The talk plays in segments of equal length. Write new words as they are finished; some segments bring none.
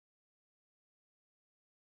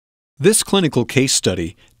This clinical case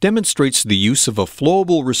study demonstrates the use of a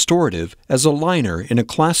flowable restorative as a liner in a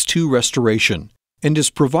Class II restoration and is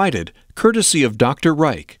provided courtesy of Dr.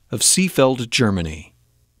 Reich of Seefeld, Germany.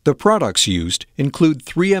 The products used include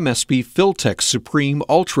 3MSB Filtek Supreme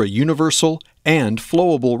Ultra Universal and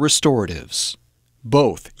Flowable Restoratives.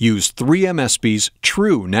 Both use 3MSB's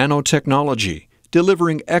true nanotechnology,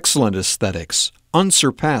 delivering excellent aesthetics,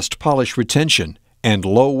 unsurpassed polish retention, and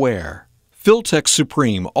low wear. Filtek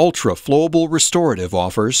Supreme Ultra Flowable Restorative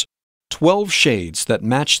offers 12 shades that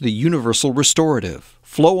match the universal restorative,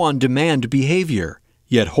 flow-on-demand behavior,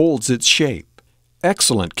 yet holds its shape,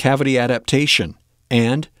 excellent cavity adaptation,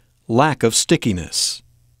 and lack of stickiness.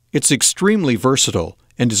 It's extremely versatile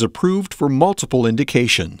and is approved for multiple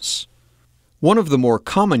indications. One of the more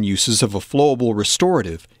common uses of a flowable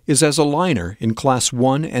restorative is as a liner in Class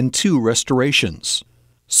I and II restorations.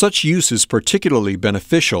 Such use is particularly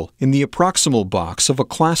beneficial in the approximal box of a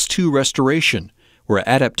Class II restoration, where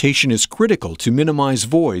adaptation is critical to minimize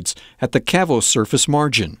voids at the cavo surface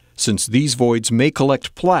margin, since these voids may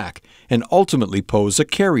collect plaque and ultimately pose a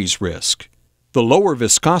caries risk. The lower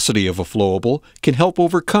viscosity of a flowable can help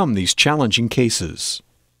overcome these challenging cases.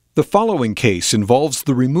 The following case involves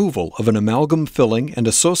the removal of an amalgam filling and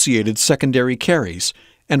associated secondary caries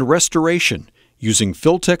and restoration using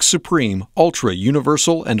Filtek Supreme Ultra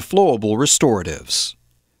Universal and Flowable Restoratives.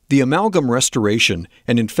 The amalgam restoration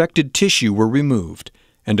and infected tissue were removed,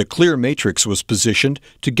 and a clear matrix was positioned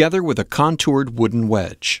together with a contoured wooden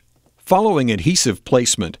wedge. Following adhesive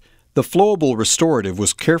placement, the flowable restorative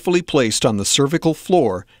was carefully placed on the cervical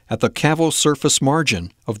floor at the cavo surface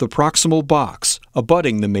margin of the proximal box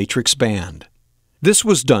abutting the matrix band. This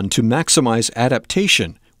was done to maximize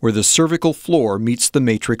adaptation where the cervical floor meets the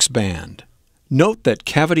matrix band. Note that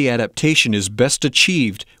cavity adaptation is best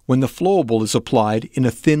achieved when the flowable is applied in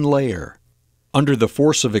a thin layer. Under the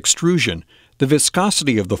force of extrusion, the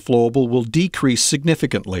viscosity of the flowable will decrease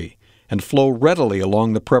significantly and flow readily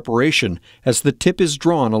along the preparation as the tip is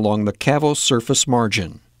drawn along the cavo surface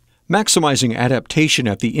margin. Maximizing adaptation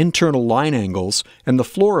at the internal line angles and the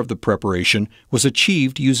floor of the preparation was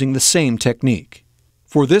achieved using the same technique.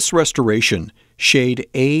 For this restoration, shade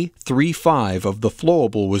A3B of the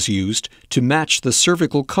flowable was used to match the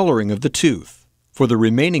cervical coloring of the tooth. For the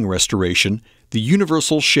remaining restoration, the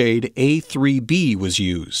universal shade A3B was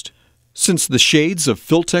used. Since the shades of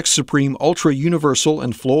Filtek Supreme Ultra Universal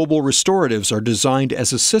and Flowable Restoratives are designed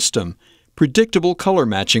as a system, predictable color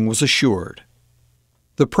matching was assured.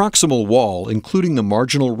 The proximal wall, including the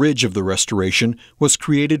marginal ridge of the restoration, was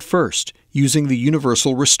created first, using the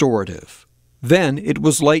universal restorative. Then it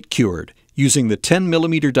was light cured, using the 10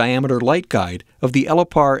 mm diameter light guide of the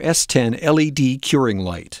Elipar S10 LED curing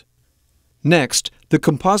light. Next, the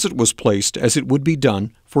composite was placed as it would be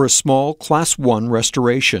done for a small Class I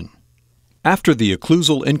restoration. After the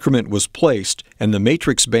occlusal increment was placed and the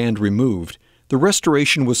matrix band removed, the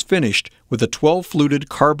restoration was finished with a 12-fluted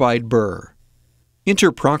carbide burr.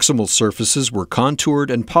 Interproximal surfaces were contoured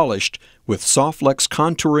and polished with Softlex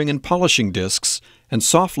contouring and polishing discs and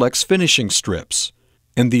Softlex finishing strips,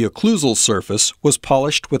 and the occlusal surface was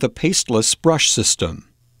polished with a pasteless brush system.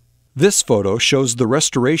 This photo shows the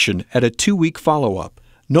restoration at a 2-week follow-up.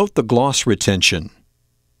 Note the gloss retention.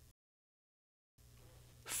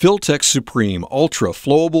 Filtek Supreme Ultra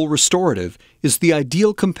Flowable Restorative is the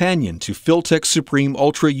ideal companion to Filtek Supreme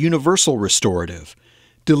Ultra Universal Restorative,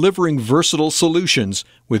 delivering versatile solutions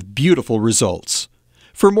with beautiful results.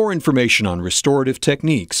 For more information on restorative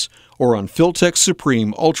techniques or on Filtek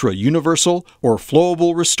Supreme Ultra Universal or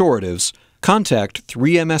Flowable Restoratives, contact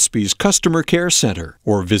 3MSB's Customer Care Center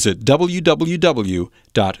or visit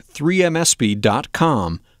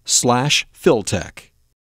www.3msb.com/Filtek.